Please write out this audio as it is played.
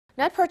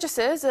Net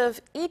purchases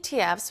of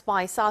ETFs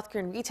by South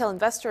Korean retail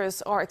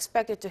investors are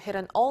expected to hit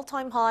an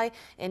all-time high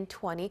in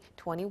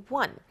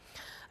 2021.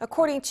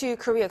 According to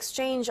Korea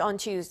Exchange on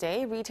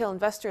Tuesday, retail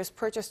investors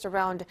purchased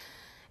around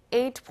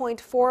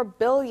 $8.4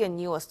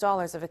 billion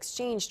of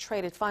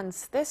exchange-traded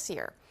funds this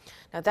year.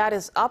 Now that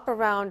is up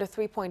around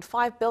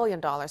 $3.5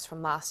 billion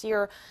from last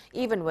year,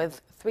 even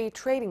with 3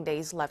 trading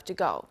days left to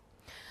go.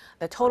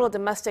 The total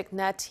domestic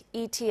net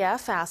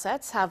ETF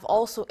assets have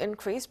also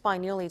increased by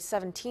nearly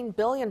 $17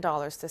 billion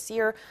this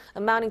year,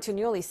 amounting to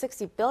nearly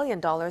 $60 billion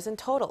in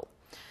total.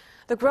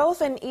 The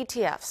growth in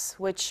ETFs,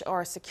 which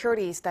are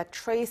securities that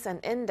trace an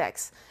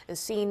index, is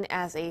seen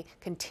as a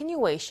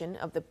continuation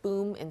of the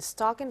boom in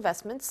stock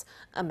investments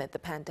amid the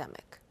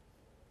pandemic.